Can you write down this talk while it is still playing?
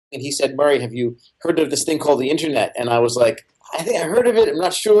and he said, "Murray, have you heard of this thing called the internet?" And I was like, "I think I heard of it. I'm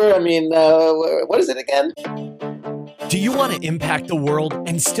not sure. I mean, what is it again?" Do you want to impact the world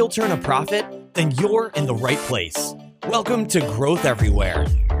and still turn a profit? Then you're in the right place. Welcome to Growth Everywhere.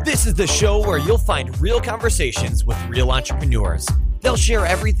 This is the show where you'll find real conversations with real entrepreneurs. They'll share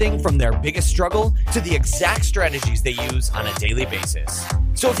everything from their biggest struggle to the exact strategies they use on a daily basis.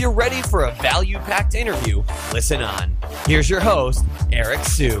 So if you're ready for a value-packed interview, listen on. Here's your host, Eric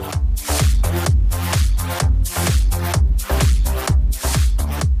Siu.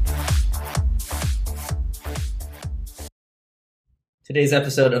 Today's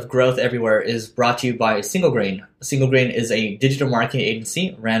episode of Growth Everywhere is brought to you by Single Grain. Single Grain is a digital marketing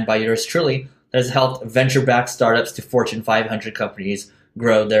agency ran by yours truly that has helped venture-backed startups to Fortune 500 companies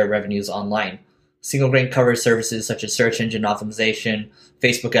grow their revenues online. Single Grain covers services such as search engine optimization,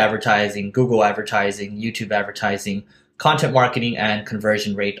 Facebook advertising, Google advertising, YouTube advertising, content marketing, and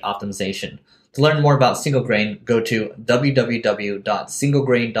conversion rate optimization. To learn more about Single Grain, go to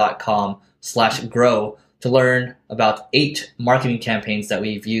www.singlegrain.com/grow to learn about 8 marketing campaigns that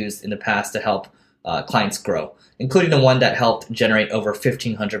we've used in the past to help clients grow, including the one that helped generate over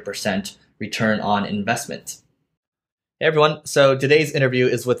 1,500% return on investment. Hey everyone, so today's interview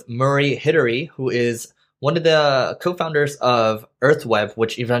is with Murray Hidary, who is one of the co-founders of EarthWeb,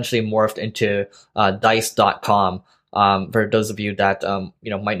 which eventually morphed into Dice.com. For those of you that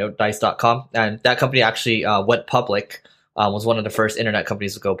might know Dice.com, and that company actually went public, was one of the first internet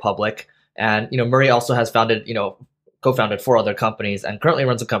companies to go public. And, Murray also has co-founded 4 other companies and currently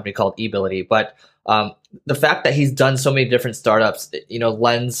runs a company called eBility. But the fact that he's done so many different startups,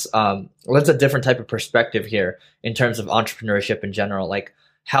 lends a different type of perspective here in terms of entrepreneurship in general, like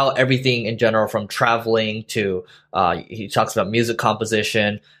how everything in general from traveling to, he talks about music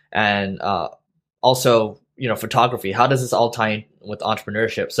composition and also, photography. How does this all tie in with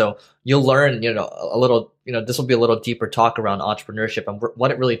entrepreneurship? So you'll learn, a little, this will be a little deeper talk around entrepreneurship and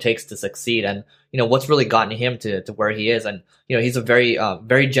what it really takes to succeed and, what's really gotten him to where he is. And, he's a very,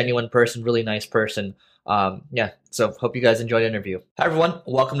 very genuine person, really nice person. So hope you guys enjoyed the interview. Hi, everyone.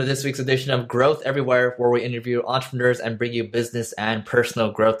 Welcome to this week's edition of Growth Everywhere, where we interview entrepreneurs and bring you business and personal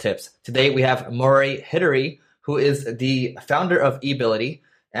growth tips. Today, we have Murray Hidary, who is the founder of eBility.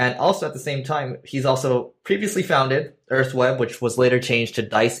 And also at the same time, he's also previously founded EarthWeb, which was later changed to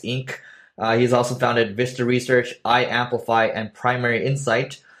Dice Inc. He's also founded Vista Research, iAmplify, and Primary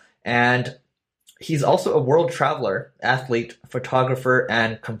Insight. And he's also a world traveler, athlete, photographer,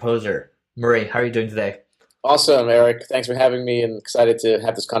 and composer. Murray, how are you doing today? Awesome, Eric. Thanks for having me, and excited to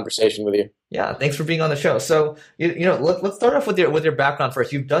have this conversation with you. Yeah, thanks for being on the show. So, let's start off with your background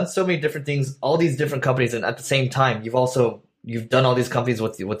first. You've done so many different things, all these different companies, and at the same time, you've done all these companies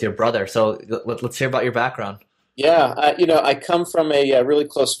with your brother. So let's hear about your background. Yeah, I come from a really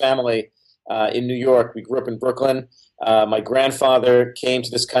close family in New York. We grew up in Brooklyn. My grandfather came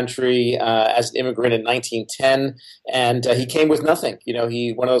to this country as an immigrant in 1910, and he came with nothing.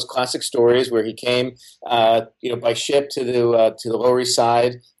 One of those classic stories where he came, by ship to the Lower East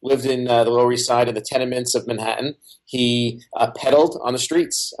Side, lived in the Lower East Side in the tenements of Manhattan. He peddled on the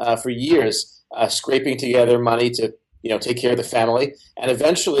streets for years, scraping together money to take care of the family, and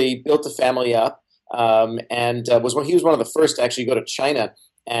eventually built the family up. He was one of the first to actually go to China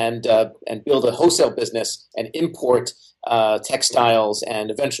and build a wholesale business and import textiles and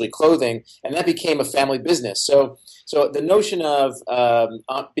eventually clothing, and that became a family business. So the notion of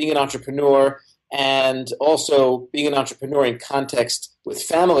being an entrepreneur and also being an entrepreneur in context with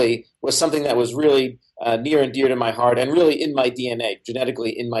family was something that was really near and dear to my heart and really in my DNA,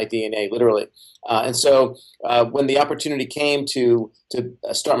 genetically in my DNA, literally. And so when the opportunity came to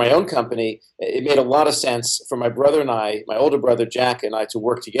start my own company, it made a lot of sense for my brother and I, my older brother Jack and I, to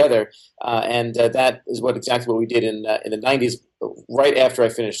work together. And that is exactly what we did in the 90s, right after I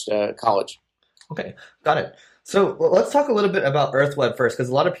finished college. Okay, got it. So let's talk a little bit about EarthWeb first, because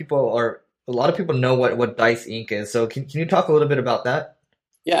a lot of people know what Dice Inc. is. So can you talk a little bit about that?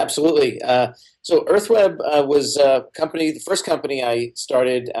 Yeah, absolutely. So EarthWeb was a company, the first company I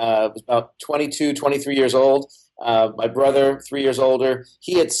started was about 22, 23 years old. My brother, 3 years older,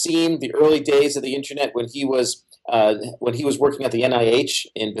 he had seen the early days of the internet when he was working at the NIH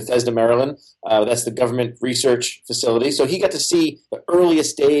in Bethesda, Maryland. That's the government research facility. So he got to see the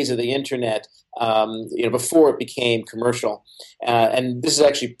earliest days of the internet, before it became commercial. And this is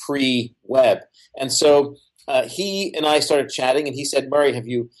actually pre-web. And so he and I started chatting, and he said, "Murray, have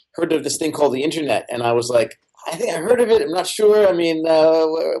you heard of this thing called the internet?" And I was like, "I think I heard of it. I'm not sure. I mean,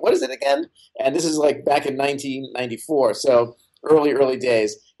 what is it again?" And this is like back in 1994, so early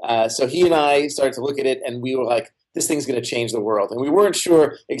days. So he and I started to look at it, and we were like, this thing's going to change the world. And we weren't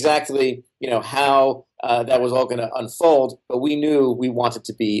sure exactly, how that was all going to unfold, but we knew we wanted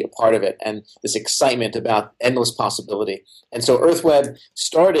to be a part of it, and this excitement about endless possibility. And so EarthWeb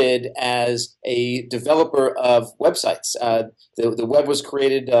started as a developer of websites. The web was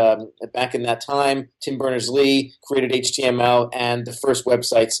created back in that time. Tim Berners-Lee created HTML, and the first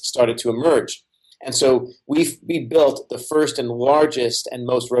websites started to emerge. And so we built the first and largest and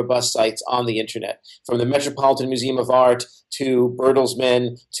most robust sites on the internet, from the Metropolitan Museum of Art to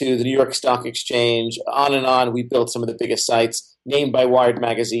Bertelsmann to the New York Stock Exchange, on and on. We built some of the biggest sites, named by Wired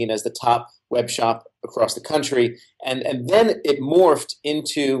Magazine as the top web shop across the country. And then it morphed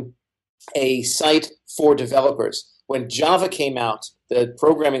into a site for developers. When Java came out, the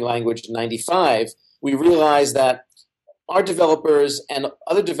programming language in 95, we realized that our developers and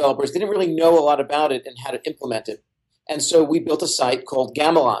other developers didn't really know a lot about it and how to implement it. And so we built a site called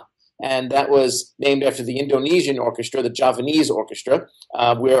Gamelan. And that was named after the Indonesian orchestra, the Javanese orchestra,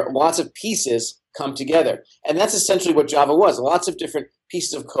 where lots of pieces come together. And that's essentially what Java was. Lots of different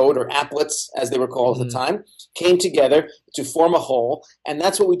pieces of code, or applets, as they were called at the time, came together to form a whole. And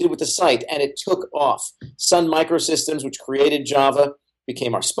that's what we did with the site. And it took off. Sun Microsystems, which created Java,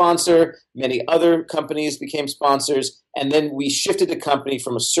 became our sponsor. Many other companies became sponsors. And then we shifted the company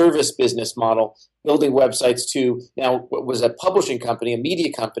from a service business model, building websites, to now what was a publishing company, a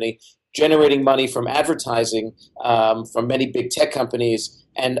media company, generating money from advertising from many big tech companies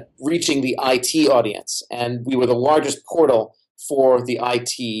and reaching the IT audience. And we were the largest portal for the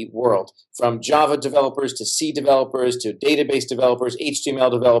IT world, from Java developers to C developers to database developers,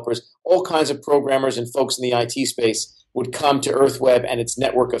 HTML developers, all kinds of programmers and folks in the IT space would come to EarthWeb and its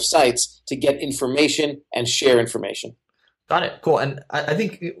network of sites to get information and share information. Got it. Cool. And I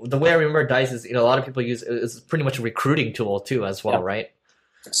think the way I remember Dice is, a lot of people use it as pretty much a recruiting tool too, as well, right?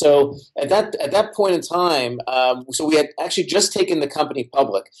 So at that point in time, so we had actually just taken the company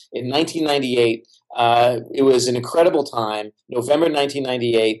public in 1998. It was an incredible time, November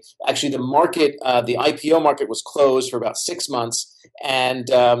 1998. Actually, the market, the IPO market, was closed for about 6 months, and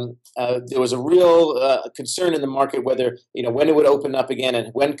there was a real concern in the market whether, when it would open up again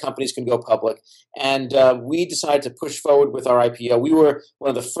and when companies can go public. And we decided to push forward with our IPO. We were one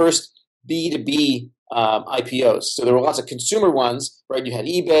of the first B2B IPOs. So there were lots of consumer ones, right? You had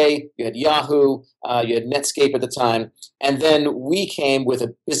eBay, you had Yahoo, you had Netscape at the time. And then we came with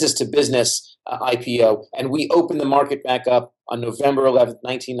a business-to-business IPO, and we opened the market back up on November 11th,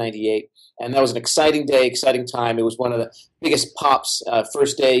 1998. And that was an exciting day, exciting time. It was one of the biggest pops,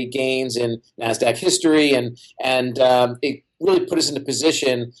 first-day gains in NASDAQ history, and it really put us in a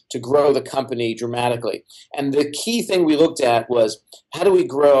position to grow the company dramatically. And the key thing we looked at was, how do we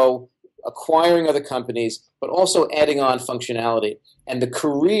grow acquiring other companies, but also adding on functionality? And the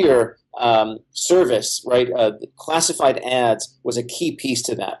career service, right, classified ads was a key piece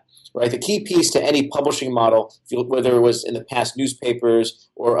to that. Right, the key piece to any publishing model, whether it was in the past newspapers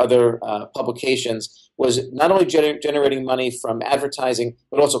or other publications, was not only generating money from advertising,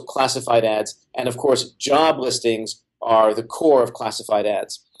 but also classified ads. And of course, job listings are the core of classified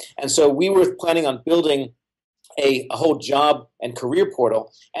ads. And so we were planning on building a whole job and career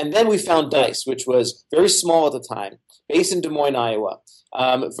portal. And then we found Dice, which was very small at the time, based in Des Moines, Iowa.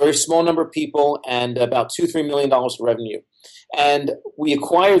 Very small number of people and about $2-3 million of revenue. And we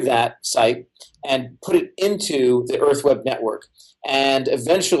acquired that site and put it into the EarthWeb network. And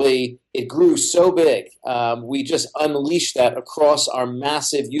eventually it grew so big, we just unleashed that across our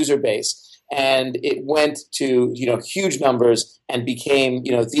massive user base. And it went to huge numbers and became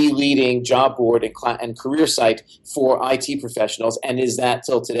the leading job board and career site for IT professionals, and is that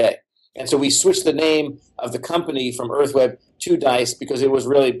till today. And so we switched the name of the company from EarthWeb to Dice because it was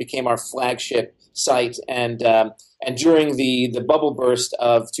really became our flagship site. And during the bubble burst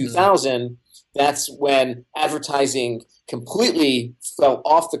of 2000, that's when advertising completely fell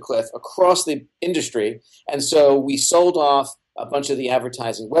off the cliff across the industry. And so we sold off a bunch of the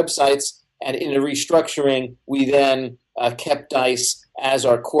advertising websites. And in a restructuring, we then kept Dice as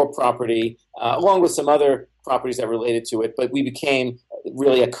our core property, along with some other properties that related to it. But we became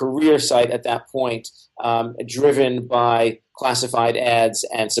really a career site at that point, driven by classified ads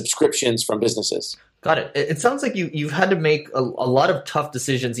and subscriptions from businesses. Got it. It sounds like you've had to make a lot of tough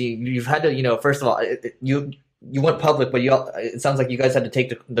decisions. You've had to, first of all, you went public, but it sounds like you guys had to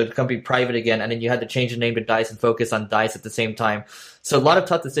take the company private again, and then you had to change the name to Dice and focus on Dice at the same time. So a lot of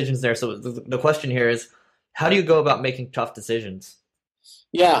tough decisions there. So the question here is, how do you go about making tough decisions?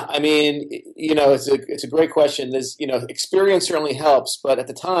 Yeah, I mean, it's a great question. There's, experience certainly helps, but at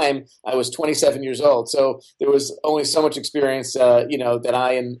the time I was 27 years old, so there was only so much experience, that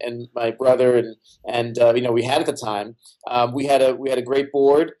I and my brother and we had at the time. We had a great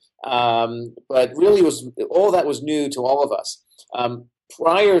board, but really it was all that was new to all of us.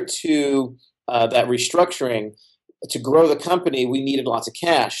 Prior to that restructuring, to grow the company, we needed lots of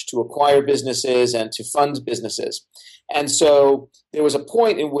cash to acquire businesses and to fund businesses. And so there was a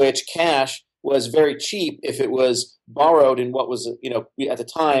point in which cash was very cheap if it was borrowed in what was, at the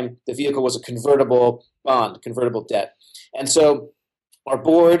time, the vehicle was a convertible bond, convertible debt. And so our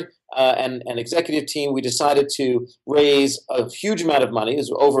board and executive team, we decided to raise a huge amount of money, it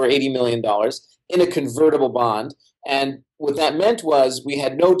was over $80 million, in a convertible bond. And what that meant was we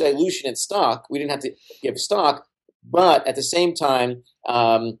had no dilution in stock. We didn't have to give stock, but at the same time,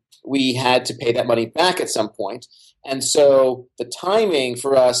 we had to pay that money back at some point. And so the timing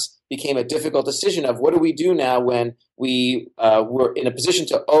for us became a difficult decision of what do we do now when we were in a position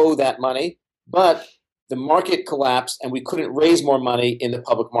to owe that money, but the market collapsed and we couldn't raise more money in the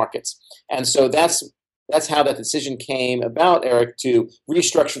public markets. And so that's how that decision came about, Eric, to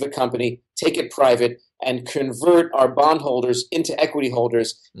restructure the company, take it private, and convert our bondholders into equity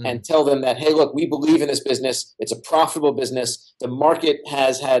holders and tell them that, hey, look, we believe in this business. It's a profitable business. The market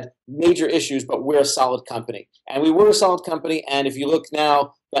has had major issues, but we're a solid company. And we were a solid company. And if you look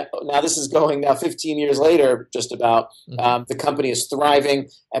now this is going now 15 years later, just about, the company is thriving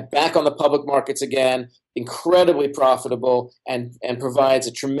and back on the public markets again, incredibly profitable, and provides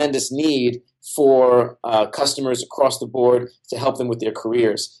a tremendous need for customers across the board to help them with their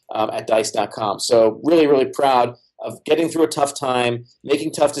careers at Dice.com. So really, really proud of getting through a tough time,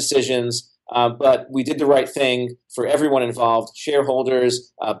 making tough decisions, but we did the right thing for everyone involved,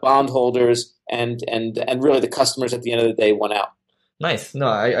 shareholders, bondholders, and really the customers at the end of the day won out. Nice. No,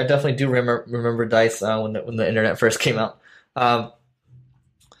 I definitely do remember Dice when the internet first came out.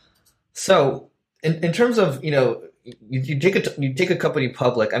 So in terms of, you take a company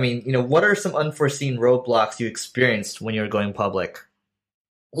public. I mean, what are some unforeseen roadblocks you experienced when you were going public?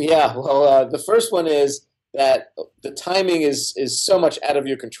 Yeah, well, the first one is that the timing is so much out of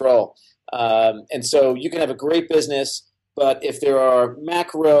your control. And so you can have a great business, but if there are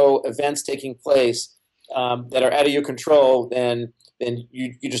macro events taking place that are out of your control, then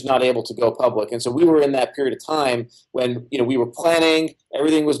you're just not able to go public. And so we were in that period of time when we were planning,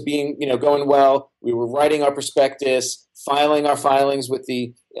 everything was being going well. We were writing our prospectus, filing our filings with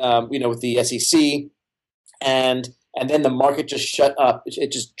the with the SEC, and then the market just shut up.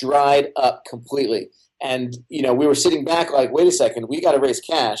 It just dried up completely. And we were sitting back like, wait a second, we got to raise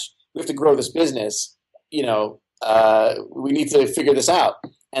cash. We have to grow this business. We need to figure this out.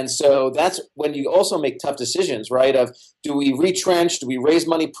 And so that's when you also make tough decisions, right? Of do we retrench? Do we raise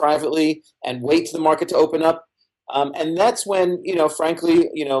money privately and wait for the market to open up? And that's when, frankly,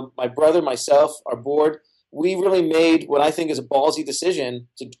 my brother, myself, our board, we really made what I think is a ballsy decision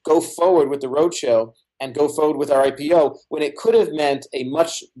to go forward with the roadshow and go forward with our IPO when it could have meant a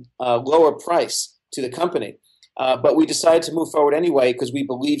much lower price to the company. But we decided to move forward anyway because we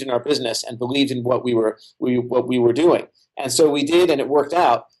believed in our business and believed in what we were doing. And so we did, and it worked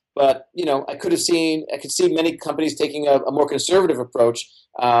out. But I could see many companies taking a more conservative approach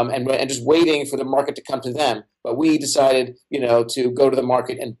and just waiting for the market to come to them. But we decided, to go to the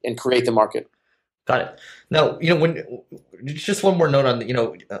market and create the market. Got it. Now, when just one more note on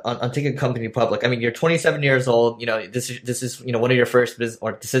on taking a company public. I mean, you're 27 years old. This is one of your first business,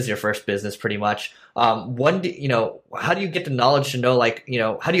 or this is your first business, pretty much. How do you get the knowledge to know,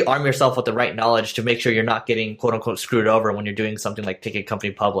 how do you arm yourself with the right knowledge to make sure you're not getting quote unquote screwed over when you're doing something like taking a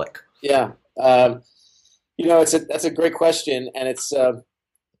company public? Yeah, that's a great question, and it's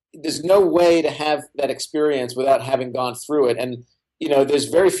there's no way to have that experience without having gone through it. And there's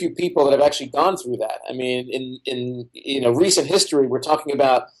very few people that have actually gone through that. I mean, in recent history, we're talking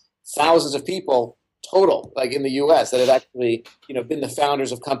about thousands of people total, like in the U.S., that have actually been the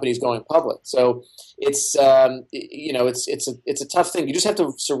founders of companies going public. So it's it's a tough thing. You just have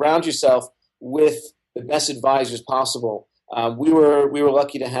to surround yourself with the best advisors possible. We were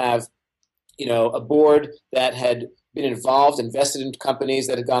lucky to have a board that had been involved, invested in companies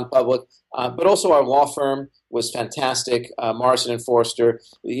that had gone public, but also our law firm was fantastic. Morrison and Foerster,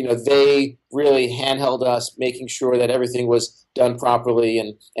 they really handheld us, making sure that everything was done properly.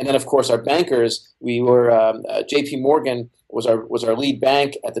 And then, of course, our bankers. We were J.P. Morgan was our lead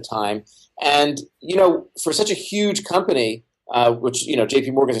bank at the time. And for such a huge company, which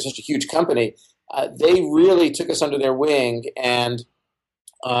J.P. Morgan is such a huge company, they really took us under their wing and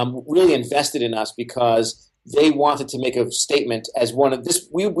really invested in us because they wanted to make a statement as one of this.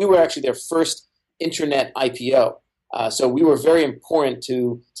 We were actually their first internet IPO. So we were very important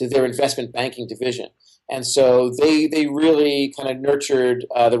to their investment banking division. And so they really kind of nurtured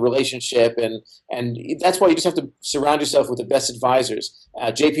the relationship, and that's why you just have to surround yourself with the best advisors.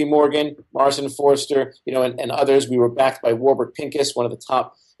 J.P. Morgan, Morrison & Foerster, and others. We were backed by Warburg Pincus, one of the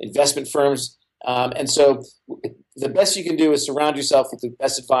top investment firms. And so the best you can do is surround yourself with the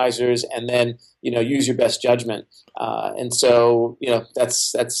best advisors, and then use your best judgment. And so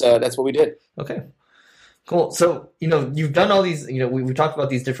that's what we did. Okay. Cool. So, you've done all these, we talked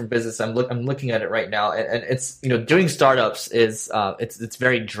about these different businesses. I'm looking at it right now, and it's, doing startups is, it's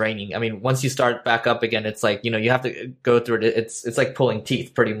very draining. I mean, once you start back up again, it's like, you have to go through it. It's like pulling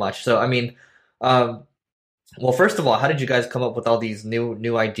teeth pretty much. So, I mean, well, first of all, how did you guys come up with all these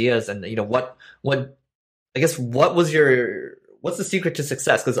new ideas? And, what what's the secret to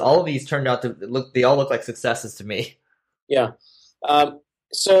success? Because all of these turned out they all look like successes to me. Yeah.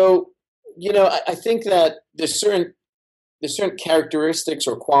 So, I think that there's certain characteristics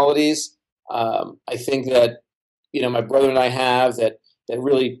or qualities. I think that my brother and I have that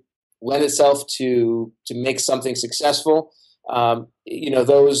really lend itself to make something successful.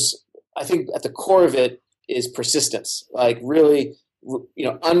 Those, I think at the core of it is persistence, like really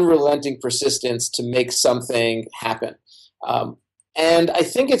unrelenting persistence to make something happen. And I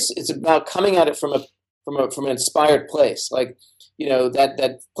think it's about coming at it from an inspired place, like.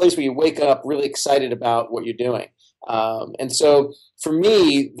 That place where you wake up really excited about what you're doing. And so for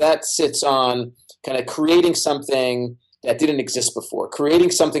me, that sits on kind of creating something that didn't exist before,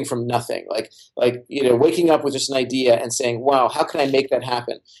 creating something from nothing, like waking up with just an idea and saying, wow, how can I make that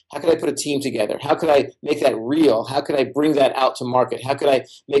happen? How could I put a team together? How could I make that real? How could I bring that out to market? How could I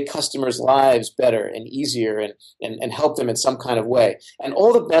make customers' lives better and easier and help them in some kind of way? And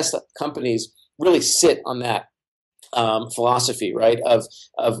all the best companies really sit on that philosophy, right? Of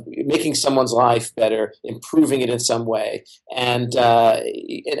making someone's life better, improving it in some way, and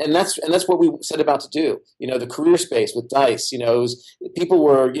that's what we set about to do. The career space with Dice. People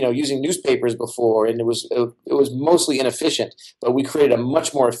were using newspapers before, and it was mostly inefficient. But we created a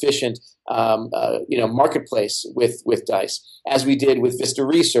much more efficient marketplace with Dice, as we did with Vista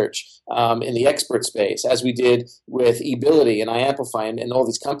Research in the expert space, as we did with eBility and iAmplify and all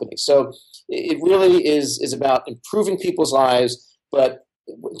these companies. So it really is about improving people's lives. But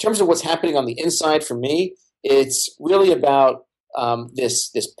in terms of what's happening on the inside for me, it's really about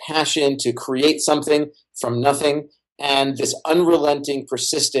this passion to create something from nothing, and this unrelenting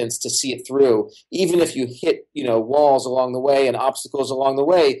persistence to see it through. Even if you hit walls along the way and obstacles along the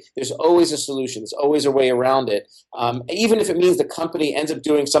way, there's always a solution. There's always a way around it. Even if it means the company ends up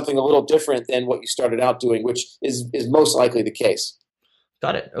doing something a little different than what you started out doing, which is most likely the case.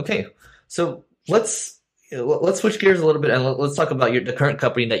 Got it. Okay. So let's switch gears a little bit, and let's talk about the current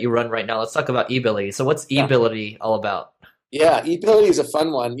company that you run right now. Let's talk about eBility. So what's eBility all about? Yeah, eBility is a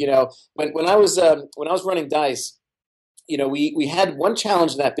fun one. When I was running Dice, we had one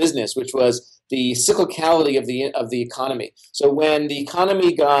challenge in that business, which was the cyclicality of the economy. So when the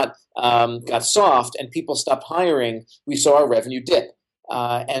economy got soft and people stopped hiring, we saw our revenue dip.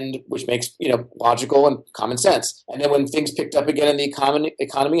 And which makes logical and common sense. And then when things picked up again in the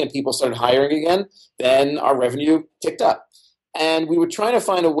economy and people started hiring again, then our revenue ticked up. And we were trying to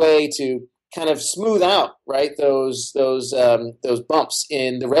find a way to kind of smooth out, right, those bumps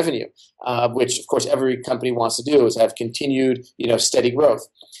in the revenue, which of course every company wants to do, is have continued steady growth.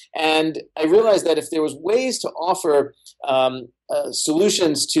 And I realized that if there was ways to offer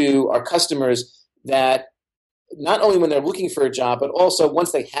solutions to our customers that not only when they're looking for a job, but also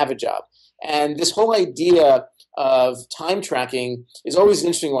once they have a job. And this whole idea of time tracking is always an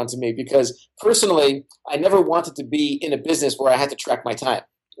interesting one to me, because personally, I never wanted to be in a business where I had to track my time,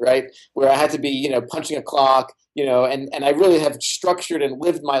 right? Where I had to be, punching a clock, and I really have structured and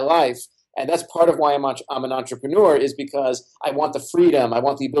lived my life. And that's part of why I'm an entrepreneur, is because I want the freedom. I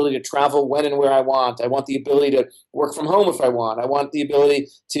want the ability to travel when and where I want. I want the ability to work from home if I want. I want the ability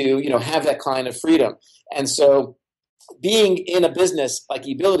to, have that kind of freedom. And so being in a business like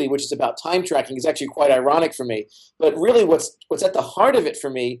eBility, which is about time tracking, is actually quite ironic for me. But really what's at the heart of it for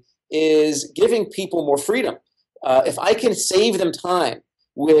me is giving people more freedom. If I can save them time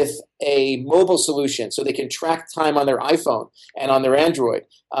with a mobile solution so they can track time on their iPhone and on their Android,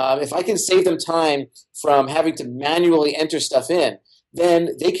 if I can save them time from having to manually enter stuff in, then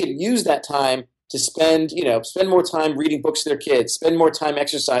they could use that time to spend more time reading books to their kids, spend more time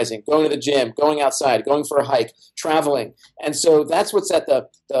exercising, going to the gym, going outside, going for a hike, traveling. And so that's what's at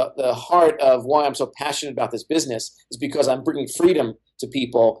the heart of why I'm so passionate about this business, is because I'm bringing freedom to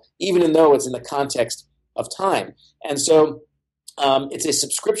people, even though it's in the context of time. And so it's a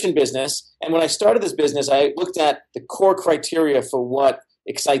subscription business. And when I started this business, I looked at the core criteria for what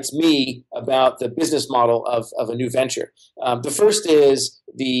excites me about the business model of a new venture. The first is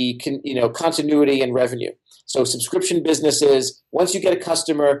the continuity and revenue. So subscription businesses, once you get a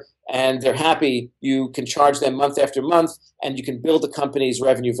customer and they're happy, you can charge them month after month, and you can build the company's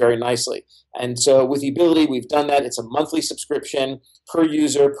revenue very nicely. And so with eBility, we've done that. It's a monthly subscription per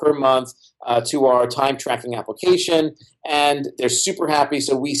user per month to our time tracking application, and they're super happy.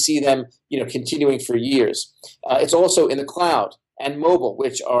 So we see them, continuing for years. It's also in the cloud and mobile,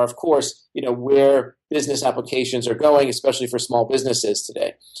 which are, of course, where business applications are going, especially for small businesses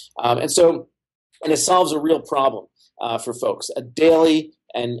today. And it solves a real problem for folks, a daily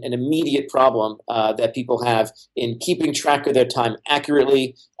and an immediate problem that people have in keeping track of their time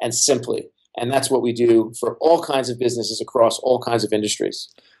accurately and simply. And that's what we do for all kinds of businesses across all kinds of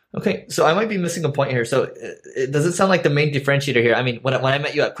industries. Okay, so I might be missing a point here. So does it sound like the main differentiator here? I mean, when I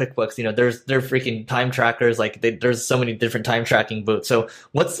met you at QuickBooks, they're freaking time trackers. There's so many different time tracking boots. So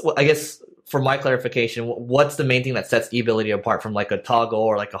I guess for my clarification, what's the main thing that sets eBility apart from like a Toggle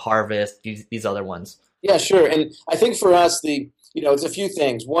or like a Harvest, these other ones? Yeah, sure. And I think for us, it's a few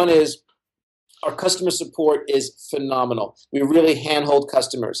things. One is our customer support is phenomenal. We really handhold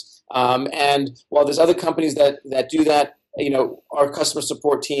customers. And while there's other companies that do that, our customer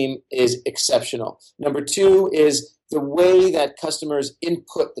support team is exceptional. Number two is the way that customers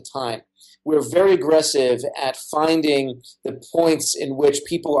input the time. We're very aggressive at finding the points in which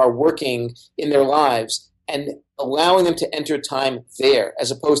people are working in their lives and allowing them to enter time there, as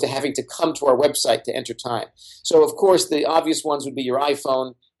opposed to having to come to our website to enter time. So, of course, the obvious ones would be your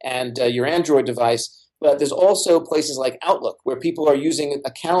iPhone and your Android device. But there's also places like Outlook where people are using a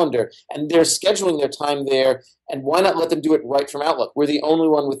calendar and they're scheduling their time there. And why not let them do it right from Outlook? We're the only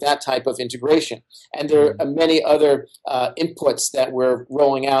one with that type of integration. And there are many other inputs that we're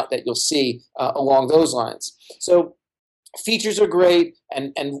rolling out that you'll see along those lines. So features are great,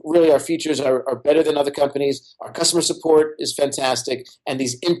 and really our features are better than other companies. Our customer support is fantastic, and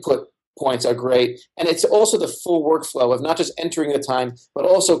these input points are great. And it's also the full workflow of not just entering the time, but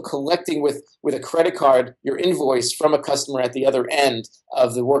also collecting with a credit card your invoice from a customer at the other end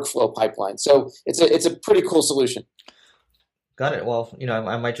of the workflow pipeline. So it's a pretty cool solution. Got it. Well,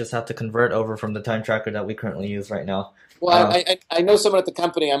 I might just have to convert over from the time tracker that we currently use right now. Well, I know someone at the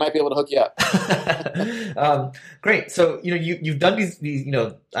company. I might be able to hook you up. Great. So, you've done these,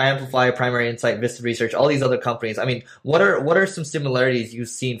 iAmplify, Primary Insight, Vista Research, all these other companies. I mean, what are some similarities you've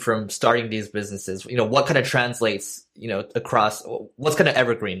seen from starting these businesses? What kind of translates, across, what's kind of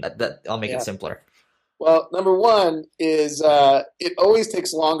evergreen that I'll make it simpler? Well, number one is it always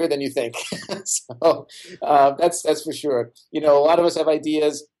takes longer than you think. So that's for sure. A lot of us have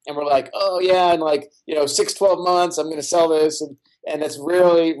ideas and we're like, oh yeah, in 12 months, I'm going to sell this. And that's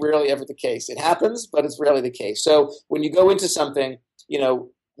rarely ever the case. It happens, but it's rarely the case. So when you go into something,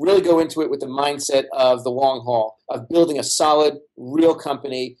 really go into it with the mindset of the long haul, of building a solid, real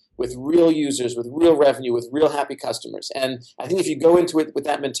company with real users, with real revenue, with real happy customers. And I think if you go into it with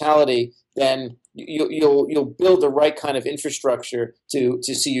that mentality, then you'll build the right kind of infrastructure to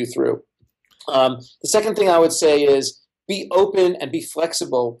see you through. The second thing I would say is be open and be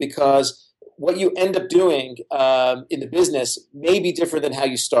flexible, because what you end up doing in the business may be different than how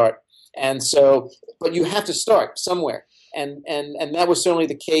you start. And so, but you have to start somewhere. And that was certainly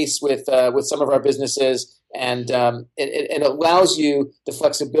the case with some of our businesses, and it allows you the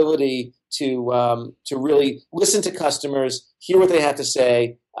flexibility to really listen to customers, hear what they have to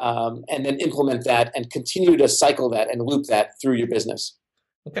say, and then implement that and continue to cycle that and loop that through your business.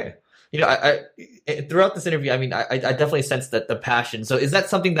 Okay. I throughout this interview, I definitely sense that the passion. So is that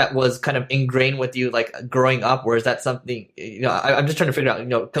something that was kind of ingrained with you, like growing up, or is that something, I'm just trying to figure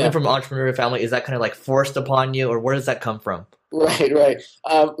out, coming from an entrepreneurial family, is that kind of like forced upon you, or where does that come from? Right.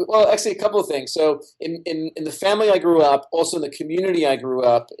 Well, actually, a couple of things. So in the family I grew up, also in the community I grew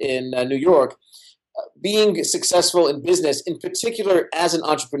up in New York, being successful in business, in particular as an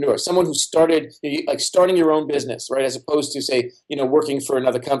entrepreneur, someone who started, like starting your own business, right, as opposed to, say, working for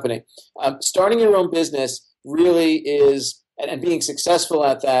another company. Starting your own business really is, and being successful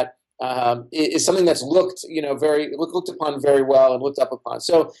at that, is something that's looked upon very well and looked up upon.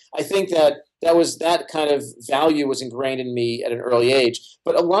 So I think that kind of value was ingrained in me at an early age.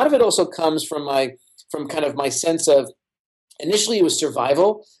 But a lot of it also comes from kind of my sense of, initially it was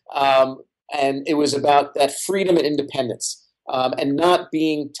survival. And it was about that freedom and independence, and not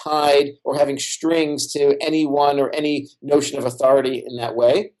being tied or having strings to anyone or any notion of authority in that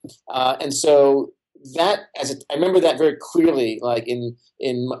way. And so I remember that very clearly, like in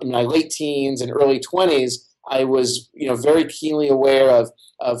my late teens and early 20s, I was, very keenly aware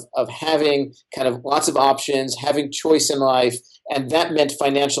of having kind of lots of options, having choice in life, and that meant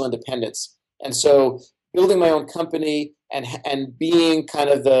financial independence. And so building my own company and being kind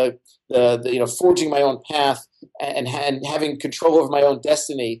of the forging my own path and having control over my own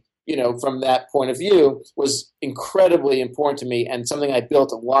destiny, from that point of view was incredibly important to me, and something I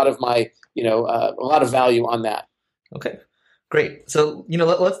built a lot of my, a lot of value on that. Okay, great. So,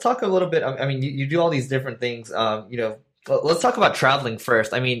 let's talk a little bit. I mean, you do all these different things. Let's talk about traveling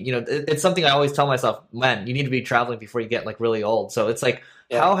first. I mean, it's something I always tell myself, man, you need to be traveling before you get like really old. So it's like,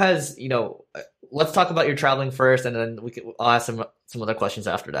 how has, let's talk about your traveling first, and then I'll ask some other questions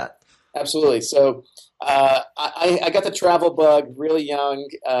after that. Absolutely. So I got the travel bug really young.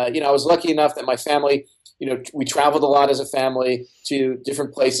 I was lucky enough that my family, we traveled a lot as a family to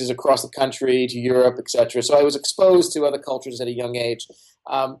different places across the country, to Europe, etc. So I was exposed to other cultures at a young age.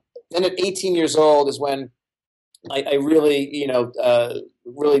 Then at 18 years old is when I really,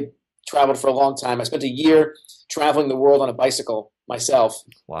 really traveled for a long time. I spent a year traveling the world on a bicycle myself.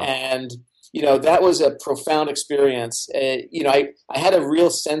 Wow. And, that was a profound experience. I had a real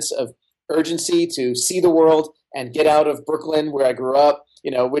sense of urgency to see the world and get out of Brooklyn, where I grew up,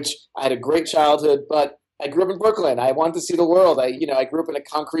 which I had a great childhood, but I grew up in Brooklyn. I wanted to see the world. I grew up in a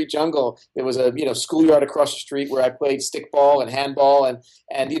concrete jungle. There was a, schoolyard across the street where I played stickball and handball, and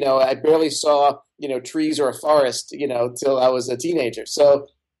I barely saw, trees or a forest, till I was a teenager. So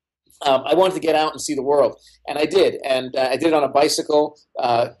I wanted to get out and see the world, and I did. And I did it on a bicycle,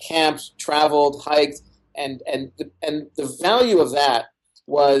 camped, traveled, hiked, and the value of that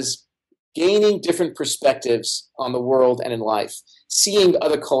was gaining different perspectives on the world and in life, seeing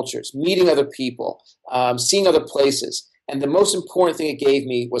other cultures, meeting other people, seeing other places. And the most important thing it gave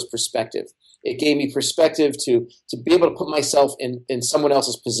me was perspective. It gave me perspective to be able to put myself in someone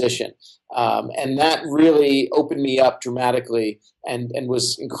else's position. And that really opened me up dramatically and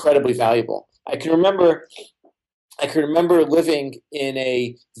was incredibly valuable. I can remember living in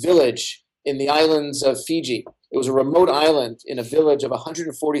a village in the islands of Fiji. It was a remote island in a village of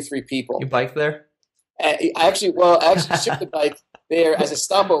 143 people. You biked there? I actually shipped the bike there as a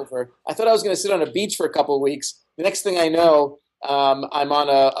stopover. I thought I was going to sit on a beach for a couple of weeks. The next thing I know, I'm on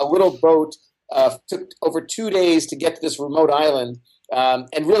a little boat. Took over 2 days to get to this remote island.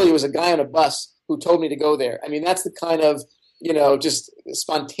 And really it was a guy on a bus who told me to go there. I mean, that's the kind of, just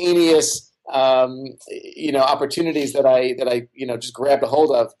spontaneous, opportunities that I just grabbed a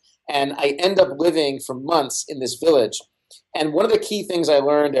hold of. And I end up living for months in this village. And one of the key things I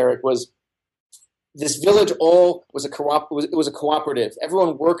learned, Eric, was this village was a cooperative.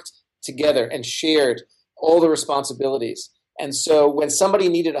 Everyone worked together and shared all the responsibilities. And so when somebody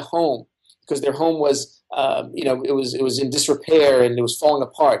needed a home, because their home was, it was in disrepair and it was falling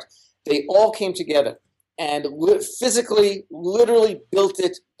apart, they all came together and physically, literally built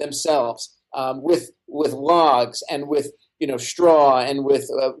it themselves with logs and with straw and with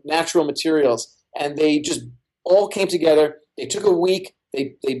natural materials, and they just all came together. They took a week.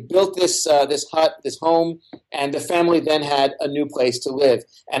 They built this hut, this home, and the family then had a new place to live.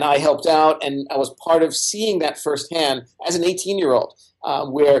 And I helped out, and I was part of seeing that firsthand as an 18-year-old,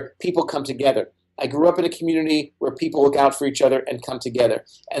 where people come together. I grew up in a community where people look out for each other and come together.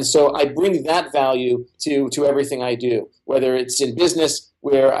 And so I bring that value to everything I do, whether it's in business,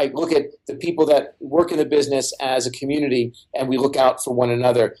 where I look at the people that work in the business as a community, and we look out for one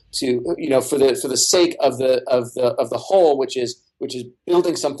another to, for the sake of the whole, which is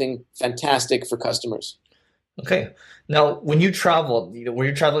building something fantastic for customers. Okay. Now, when you travel, when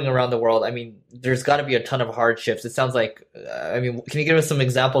you're traveling around the world, I mean, there's got to be a ton of hardships. It sounds like, can you give us some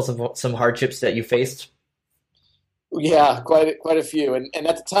examples of some hardships that you faced? Yeah, quite a few. And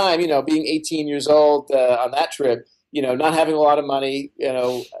at the time, being 18 years old on that trip, not having a lot of money,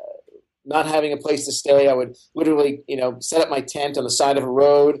 not having a place to stay, I would literally, set up my tent on the side of a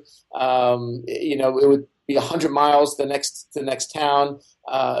road. It would be 100 miles to the next town.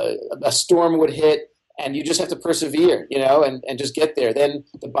 A storm would hit, and you just have to persevere, and just get there. Then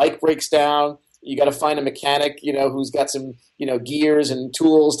the bike breaks down. You got to find a mechanic, who's got some, gears and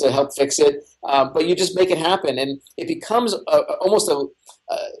tools to help fix it. But you just make it happen, and it becomes almost a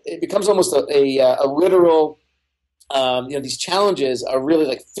literal. These challenges are really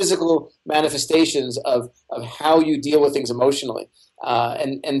like physical manifestations of how you deal with things emotionally.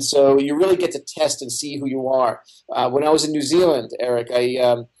 And so you really get to test and see who you are. When I was in New Zealand, Eric,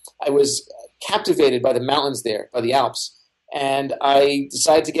 I was captivated by the mountains there, by the Alps, and I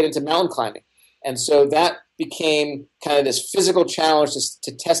decided to get into mountain climbing. And so that became kind of this physical challenge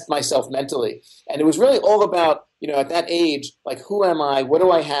to test myself mentally. And it was really all about, at that age, like, who am I? What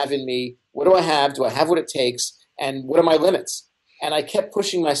do I have in me? What do I have? Do I have what it takes? And what are my limits? And I kept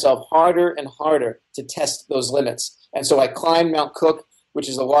pushing myself harder and harder to test those limits. And so I climbed Mount Cook, which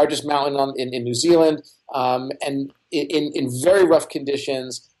is the largest mountain in New Zealand, and in very rough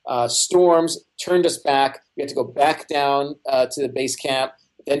conditions. Storms turned us back. We had to go back down to the base camp,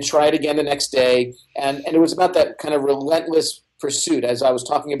 then try it again the next day. And it was about that kind of relentless pursuit, as I was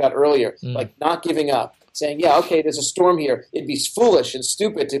talking about earlier, like not giving up, saying, yeah, okay, there's a storm here. It'd be foolish and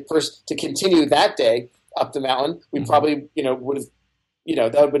stupid to continue that day up the mountain. We probably, would have, that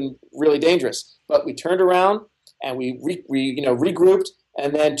would have been really dangerous. But we turned around and we regrouped.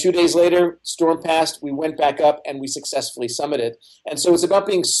 And then 2 days later, storm passed, we went back up, and we successfully summited. And so it's about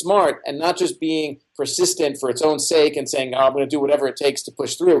being smart and not just being persistent for its own sake and saying, I'm going to do whatever it takes to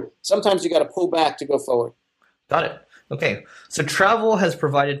push through. Sometimes you got to pull back to go forward. Got it. Okay. So travel has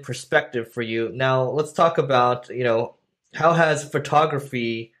provided perspective for you. Now let's talk about, how has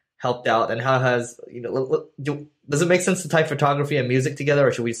photography helped out, and how has, does it make sense to tie photography and music together,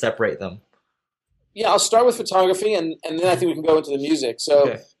 or should we separate them? Yeah, I'll start with photography, and then I think we can go into the music.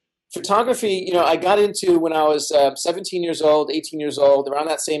 So photography, I got into when I was 17 years old, 18 years old, around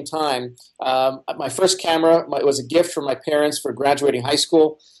that same time. My first camera was a gift from my parents for graduating high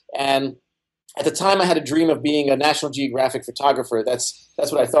school. And at the time, I had a dream of being a National Geographic photographer. That's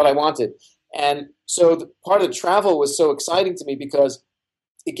what I thought I wanted. And so part of the travel was so exciting to me because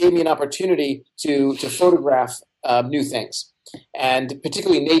it gave me an opportunity to photograph new things. And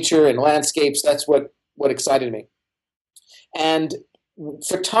particularly nature and landscapes, that's what excited me. And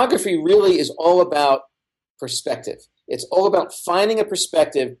photography really is all about perspective. It's all about finding a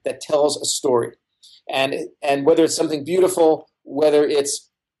perspective that tells a story. And whether it's something beautiful, whether it's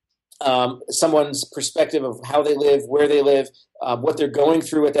someone's perspective of how they live, where they live, what they're going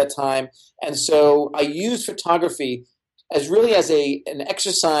through at that time. And so I use photography as really as an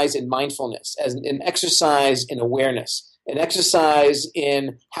exercise in mindfulness, as an exercise in awareness. An exercise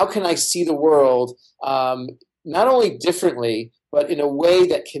in how can I see the world not only differently, but in a way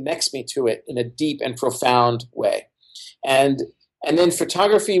that connects me to it in a deep and profound way. And then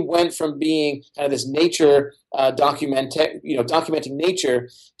photography went from being kind of this nature documenting nature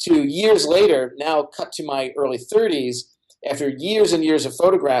to years later, now cut to my early 30s, after years and years of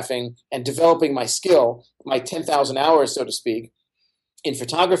photographing and developing my skill, my 10,000 hours, so to speak, in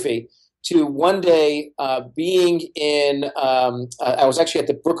photography, to one day being I was actually at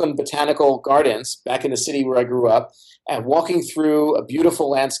the Brooklyn Botanical Gardens back in the city where I grew up, and walking through a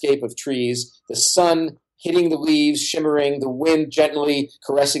beautiful landscape of trees, the sun hitting the leaves, shimmering, the wind gently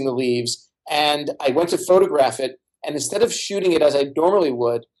caressing the leaves. And I went to photograph it, and instead of shooting it as I normally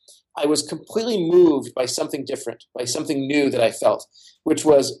would, I was completely moved by something different, by something new that I felt, which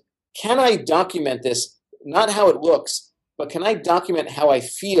was, can I document this, not how it looks, but can I document how I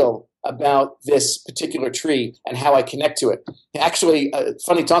feel about this particular tree and how I connect to it? Actually,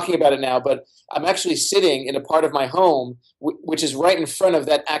 funny talking about it now, but I'm actually sitting in a part of my home which is right in front of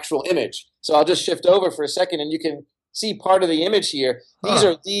that actual image. So I'll just shift over for a second, and you can see part of the image here. These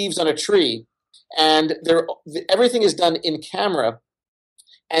are leaves on a tree, and everything is done in camera,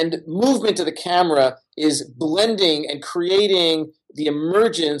 and movement of the camera is blending and creating the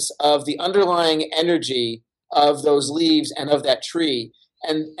emergence of the underlying energy of those leaves and of that tree.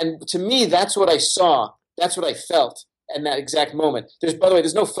 And to me, that's what I saw. That's what I felt in that exact moment. By the way,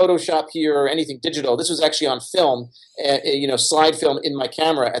 there's no Photoshop here or anything digital. This was actually on film, slide film in my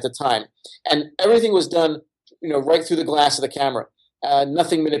camera at the time. And everything was done, right through the glass of the camera.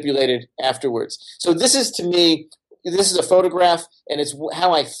 Nothing manipulated afterwards. So this is, to me, this is a photograph, and it's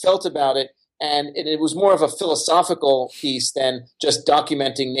how I felt about it. And it was more of a philosophical piece than just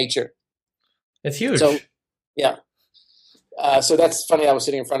documenting nature. It's huge. So, yeah. So that's funny. I was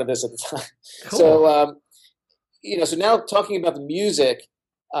sitting in front of this at the time. Cool. So, so now talking about the music,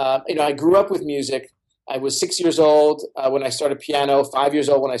 I grew up with music. I was 6 years old when I started piano, 5 years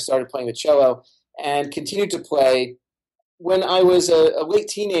old when I started playing the cello, and continued to play. When I was a late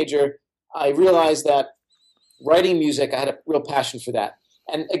teenager, I realized that writing music, I had a real passion for that.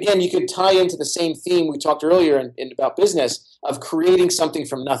 And again, you could tie into the same theme we talked earlier in about business of creating something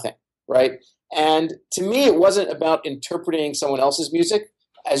from nothing, right? And to me, it wasn't about interpreting someone else's music.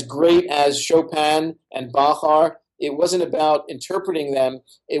 As great as Chopin and Bach are, it wasn't about interpreting them.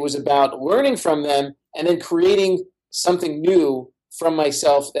 It was about learning from them and then creating something new from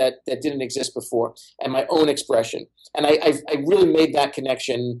myself that didn't exist before, and my own expression. And I really made that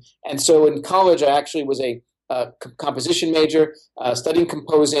connection. And so in college, I actually was a composition major, studying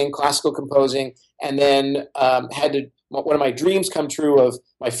composing, classical composing, and then one of my dreams come true of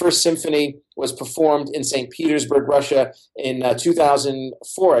my first symphony was performed in St. Petersburg, Russia in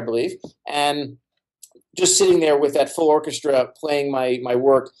 2004, I believe. And just sitting there with that full orchestra playing my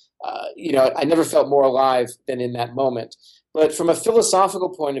work, I never felt more alive than in that moment. But from a philosophical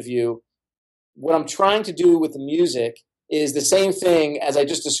point of view, what I'm trying to do with the music is the same thing as I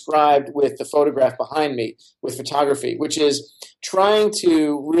just described with the photograph behind me, with photography, which is trying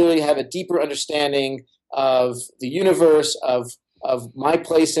to really have a deeper understanding of the universe, of my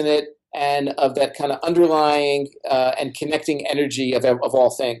place in it, and of that kind of underlying and connecting energy of all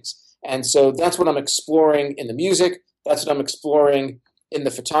things. And so that's what I'm exploring in the music. That's what I'm exploring in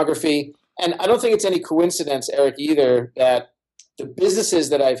the photography. And I don't think it's any coincidence, Eric, either, that the businesses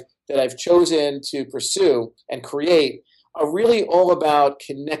that I've chosen to pursue and create are really all about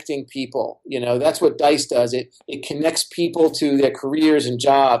connecting people. That's what Dice does. It connects people to their careers and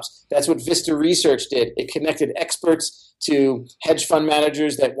jobs. That's what Vista Research did. It connected experts to hedge fund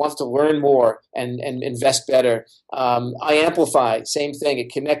managers that want to learn more and invest better. iAmplify, same thing.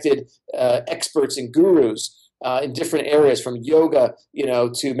 It connected experts and gurus in different areas, from yoga,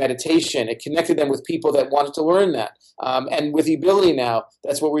 to meditation. It connected them with people that wanted to learn that. And with eAbility now,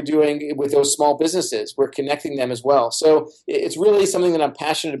 that's what we're doing with those small businesses. We're connecting them as well. So it's really something that I'm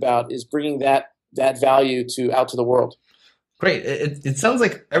passionate about, is bringing that value out to the world. Great. It sounds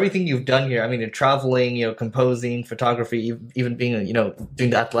like everything you've done here. I mean, you're traveling, composing, photography, even being, doing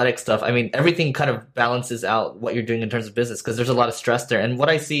the athletic stuff. I mean, everything kind of balances out what you're doing in terms of business, because there's a lot of stress there. And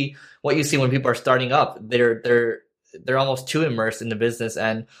what you see when people are starting up, they're almost too immersed in the business.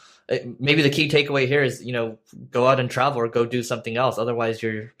 And maybe the key takeaway here is, go out and travel or go do something else. Otherwise,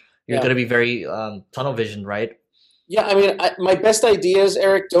 you're going to be very tunnel vision, right? Yeah. I mean, my best ideas,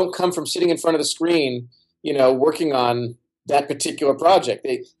 Eric, don't come from sitting in front of the screen, working on that particular project.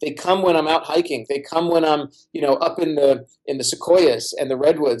 They come when I'm out hiking. They come when I'm, up in the sequoias and the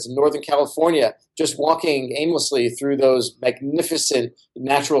redwoods in Northern California, just walking aimlessly through those magnificent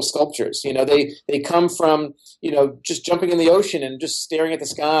natural sculptures. They come from, just jumping in the ocean and just staring at the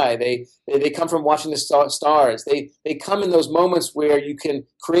sky. They come from watching the stars. They come in those moments where you can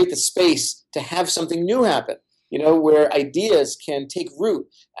create the space to have something new happen, where ideas can take root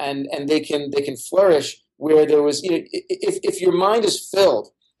and they can flourish, where there was, if your mind is filled,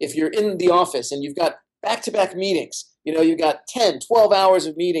 if you're in the office and you've got back-to-back meetings, you've got 10, 12 hours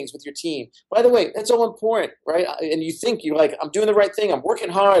of meetings with your team. By the way, that's all important, right? And you think you're like, I'm doing the right thing. I'm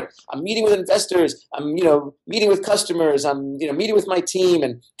working hard. I'm meeting with investors. I'm, meeting with customers. I'm, meeting with my team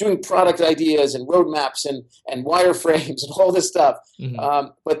and doing product ideas and roadmaps and wireframes and all this stuff. Mm-hmm.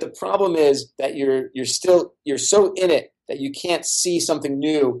 But the problem is that you're so in it that you can't see something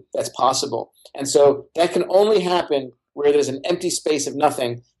new that's possible. And so that can only happen where there's an empty space of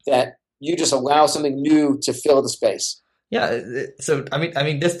nothing, that you just allow something new to fill the space. Yeah. So, I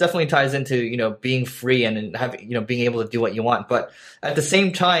mean, this definitely ties into, being free and having, being able to do what you want. But at the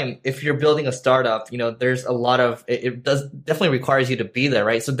same time, if you're building a startup, there's a lot of, it does definitely requires you to be there,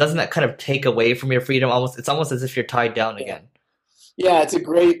 right? So doesn't that kind of take away from your freedom? It's almost as if you're tied down again. Yeah, it's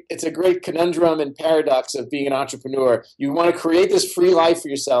a great conundrum and paradox of being an entrepreneur. You want to create this free life for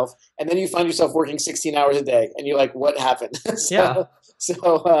yourself, and then you find yourself working 16 hours a day, and you're like, what happened? So,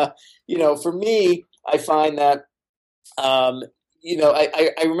 for me, I find that, I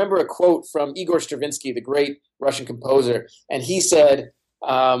remember a quote from Igor Stravinsky, the great Russian composer, and he said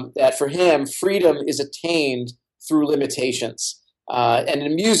that for him, freedom is attained through limitations. And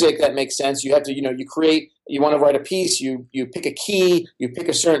in music, that makes sense. You have to, you create, you want to write a piece, you pick a key, you pick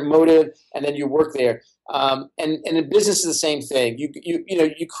a certain motive, and then you work there. And in business is the same thing.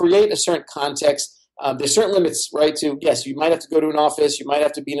 You create a certain context. There's certain limits, right? Yes, you might have to go to an office, you might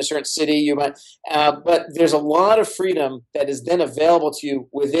have to be in a certain city, but there's a lot of freedom that is then available to you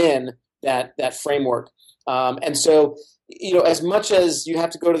within that framework. And so, as much as you have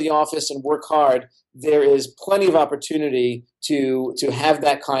to go to the office and work hard, there is plenty of opportunity to have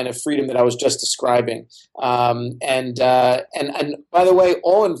that kind of freedom that I was just describing. And by the way,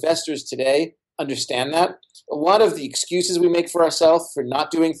 all investors today understand that. A lot of the excuses we make for ourselves for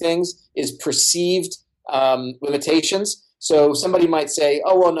not doing things is perceived limitations. So somebody might say,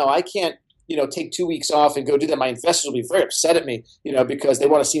 oh, well, no, I can't, take 2 weeks off and go do that. My investors will be very upset at me, because they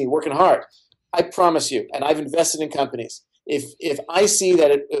want to see me working hard. I promise you, and I've invested in companies, if I see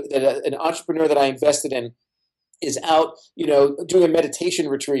that an entrepreneur that I invested in is out, doing a meditation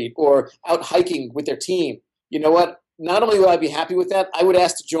retreat or out hiking with their team, you know what? Not only will I be happy with that, I would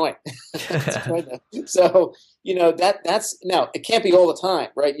ask to join. So, that's now, it can't be all the time,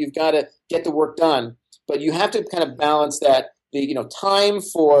 right? You've got to get the work done. but you have to kind of balance that, time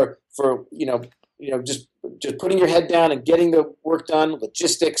for just putting your head down and getting the work done,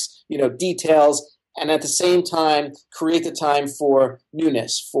 logistics, details, and at the same time create the time for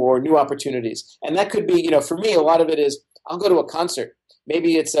newness, for new opportunities. And that could be, for me, a lot of it is I'll go to a concert.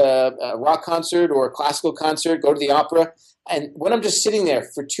 Maybe it's a rock concert or a classical concert, go to the opera. And when I'm just sitting there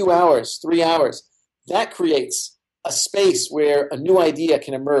for 2 hours, 3 hours, that creates a space where a new idea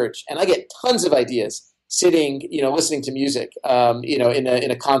can emerge. And I get tons of ideas sitting, listening to music,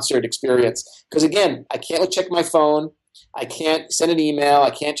 in a concert experience. Because again, I can't check my phone. I can't send an email.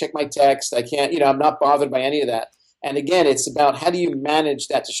 I can't check my text. I can't, I'm not bothered by any of that. And again, it's about how do you manage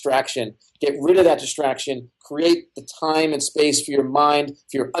that distraction, get rid of that distraction, create the time and space for your mind,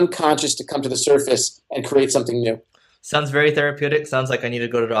 for your unconscious to come to the surface and create something new. Sounds very therapeutic. Sounds like I need to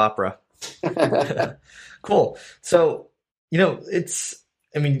go to the opera. Cool. So,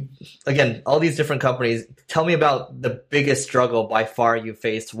 again, all these different companies. Tell me about the biggest struggle by far you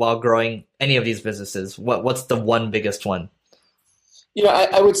faced while growing any of these businesses. What's the one biggest one?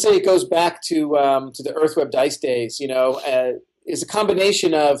 I would say it goes back to the EarthWeb Dice days. It's a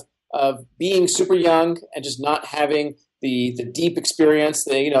combination of being super young and just not having the deep experience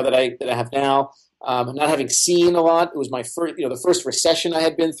that I have now. Not having seen a lot. It was my first, the first recession I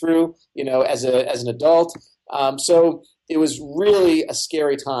had been through, as an adult. So it was really a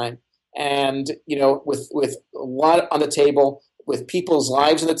scary time. And, with a lot on the table, with people's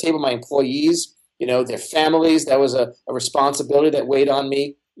lives on the table, my employees, their families, that was a responsibility that weighed on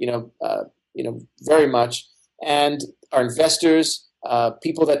me, very much. And our investors,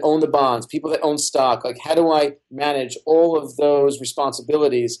 people that own the bonds, people that own stock, like how do I manage all of those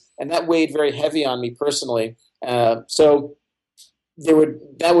responsibilities? And that weighed very heavy on me personally. So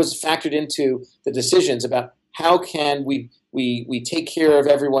that was factored into the decisions about how can we take care of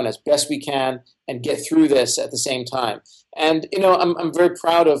everyone as best we can and get through this at the same time. And, I'm very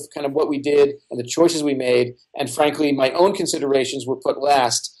proud of kind of what we did and the choices we made. And frankly, my own considerations were put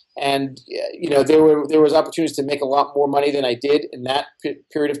last. And there was opportunities to make a lot more money than I did in that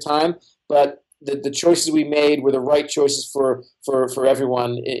period of time, but the choices we made were the right choices for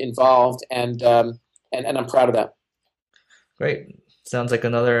everyone involved, and I'm proud of that. Great. Sounds like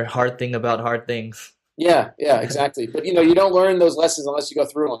another hard thing about hard things. Yeah, exactly. But you don't learn those lessons unless you go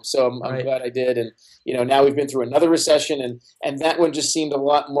through them. So I'm Right. glad I did. And now we've been through another recession, and that one just seemed a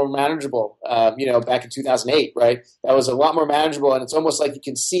lot more manageable. Back in 2008, right? That was a lot more manageable, and it's almost like you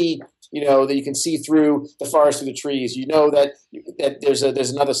can see, that you can see through the forest through the trees. That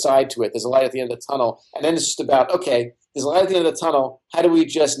there's another side to it. There's a light at the end of the tunnel, and then it's just about, okay, there's a light at the end of the tunnel. How do we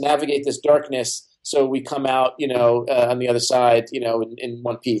just navigate this darkness so we come out, on the other side, in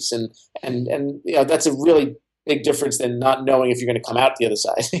one piece? And that's a really big difference than not knowing if you're going to come out the other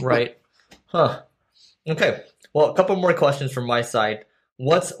side. Right. Huh. Okay. Well, a couple more questions from my side.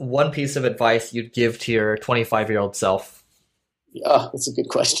 What's one piece of advice you'd give to your 25-year-old self? Oh, that's a good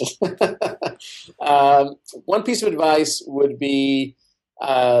question. One piece of advice would be,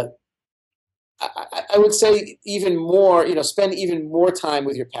 I would say even more, spend even more time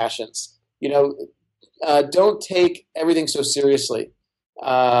with your passions. Don't take everything so seriously.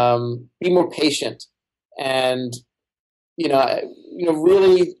 Be more patient, and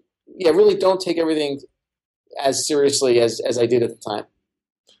really don't take everything as seriously as I did at the time.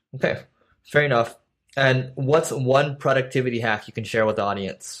 Okay, fair enough. And what's one productivity hack you can share with the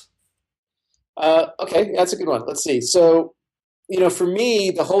audience? Okay, that's a good one. Let's see. So, for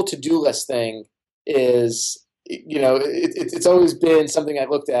me, the whole to-do list thing is, it's always been something I've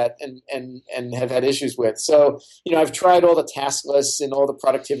looked at and have had issues with. So, I've tried all the task lists and all the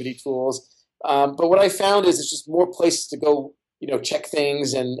productivity tools, but what I found is it's just more places to go, check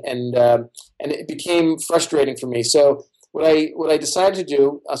things, and it became frustrating for me. So what I decided to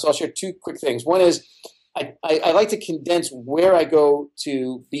do, so I'll share two quick things. One is I like to condense where I go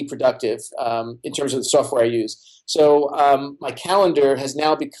to be productive in terms of the software I use. So my calendar has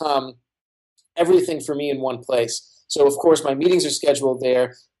now become everything for me in one place. So, of course, my meetings are scheduled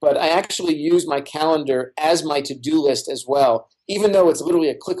there, but I actually use my calendar as my to-do list as well. Even though it's literally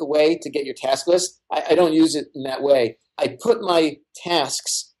a click away to get your task list, I don't use it in that way. I put my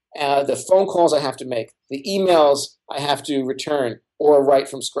tasks, the phone calls I have to make, the emails I have to return or write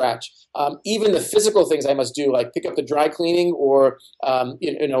from scratch, even the physical things I must do, like pick up the dry cleaning or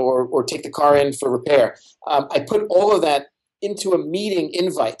take the car in for repair. I put all of that into a meeting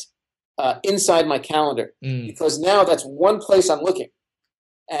invite inside my calendar, because now that's one place I'm looking.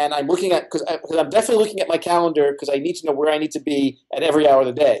 And I'm looking at, because I'm definitely looking at my calendar because I need to know where I need to be at every hour of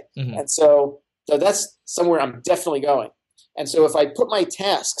the day. Mm-hmm. And so that's somewhere I'm definitely going. And so if I put my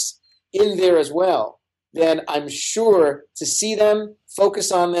tasks in there as well, then I'm sure to see them,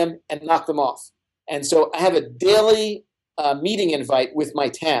 focus on them, and knock them off. And so I have a daily meeting invite with my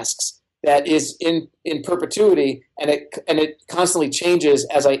tasks that is in perpetuity, and it constantly changes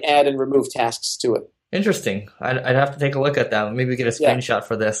as I add and remove tasks to it. Interesting. I'd have to take a look at that. Maybe we get a screenshot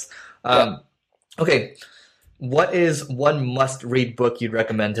for this. Okay. What is one must-read book you'd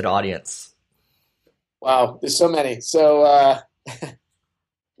recommend to the audience? Wow, there's so many. So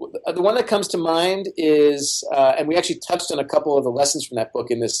the one that comes to mind is, and we actually touched on a couple of the lessons from that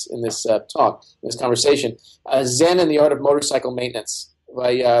book in this talk, in this conversation, Zen and the Art of Motorcycle Maintenance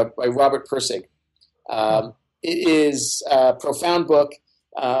by Robert Pirsig. It is a profound book,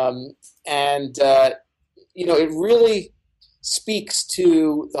 and it really speaks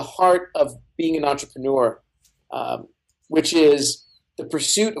to the heart of being an entrepreneur, which is the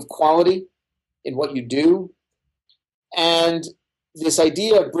pursuit of quality in what you do, and this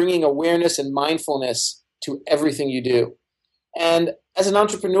idea of bringing awareness and mindfulness to everything you do. And as an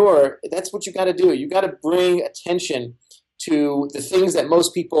entrepreneur, that's what you got to do. You got to bring attention to the things that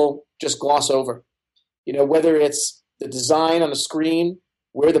most people just gloss over. Whether it's the design on the screen,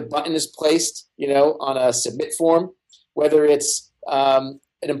 where the button is placed, on a submit form, whether it's an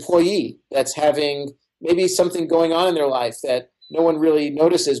employee that's having maybe something going on in their life that no one really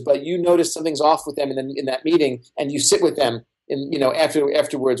notices, but you notice something's off with them in that meeting, and you sit with them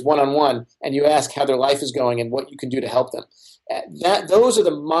afterwards one-on-one, and you ask how their life is going and what you can do to help them. Those are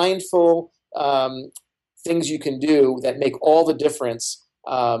the mindful things you can do that make all the difference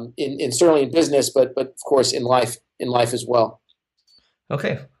in certainly in business, but of course in life as well.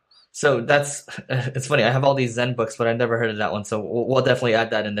 Okay. So it's funny. I have all these Zen books, but I've never heard of that one. So we'll definitely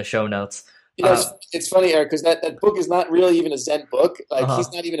add that in the show notes. It's funny, Eric, because that book is not really even a Zen book. Like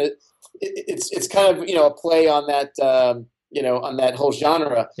he's not even it's kind of, a play on that, on that whole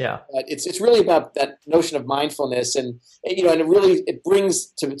genre. Yeah. But it's really about that notion of mindfulness, and it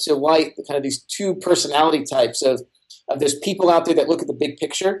brings to light kind of these two personality types of there's people out there that look at the big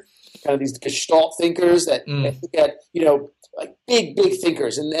picture, kind of these Gestalt thinkers that look at, like big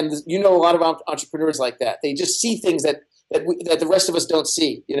thinkers, and a lot of entrepreneurs like that. They just see things that the rest of us don't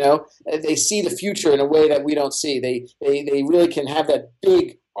see. They see the future in a way that we don't see. They really can have that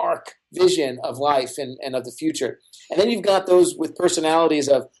big arc vision of life and of the future. And then you've got those with personalities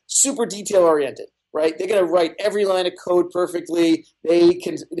of super detail oriented, right? They're going to write every line of code perfectly. They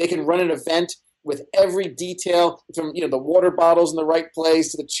can run an event with every detail, from the water bottles in the right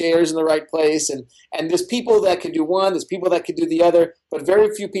place to the chairs in the right place, and there's people that can do one, there's people that can do the other, but very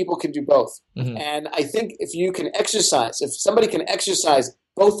few people can do both. Mm-hmm. And I think if somebody can exercise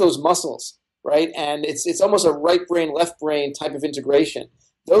both those muscles, right, and it's almost a right brain left brain type of integration.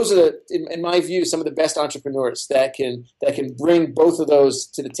 Those are, in my view, some of the best entrepreneurs that can bring both of those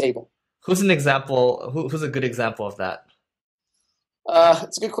to the table. Who's an example? Who's a good example of that?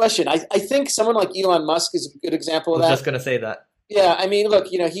 It's a good question. I think someone like Elon Musk is a good example of that. I was just going to say that. Yeah, I mean, look,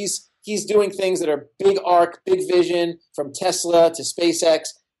 he's doing things that are big arc, big vision, from Tesla to SpaceX.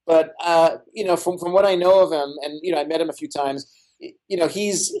 But from what I know of him, and I met him a few times,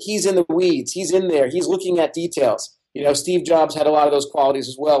 he's in the weeds. He's in there. He's looking at details. Steve Jobs had a lot of those qualities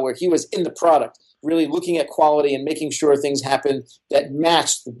as well, where he was in the product, really looking at quality and making sure things happen that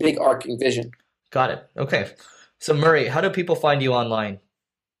matched the big arcing vision. Got it. Okay. So Murray, how do people find you online?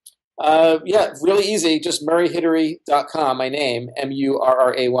 Really easy. Just murrayhidary.com, my name,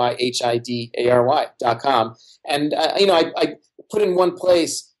 MURRAYHIDARY.com. And, I put in one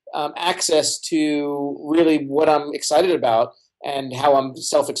place access to really what I'm excited about and how I'm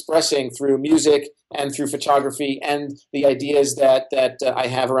self-expressing through music and through photography and the ideas that I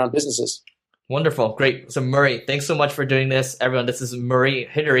have around businesses. Wonderful. Great. So Murray, thanks so much for doing this. Everyone, this is Murray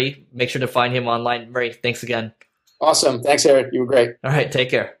Hidary. Make sure to find him online. Murray, thanks again. Awesome. Thanks, Eric. You were great. All right.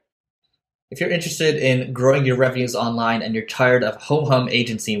 Take care. If you're interested in growing your revenues online and you're tired of home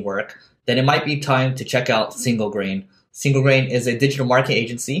agency work, then it might be time to check out Single Grain. Single Grain is a digital marketing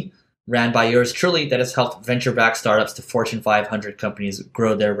agency ran by yours truly that has helped venture-backed startups to Fortune 500 companies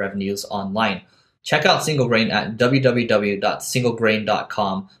grow their revenues online. Check out Single Grain at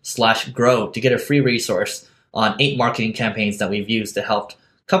www.singlegrain.com/grow to get a free resource on 8 marketing campaigns that we've used to help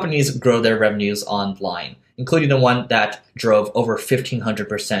companies grow their revenues online, including the one that drove over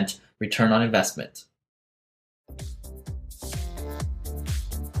 1,500% return on investment.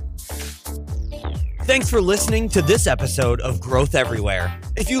 Thanks for listening to this episode of Growth Everywhere.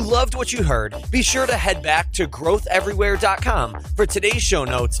 If you loved what you heard, be sure to head back to growtheverywhere.com for today's show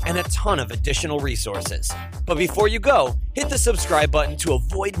notes and a ton of additional resources. But before you go, hit the subscribe button to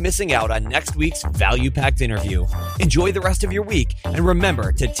avoid missing out on next week's value-packed interview. Enjoy the rest of your week, and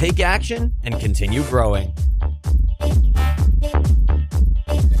remember to take action and continue growing.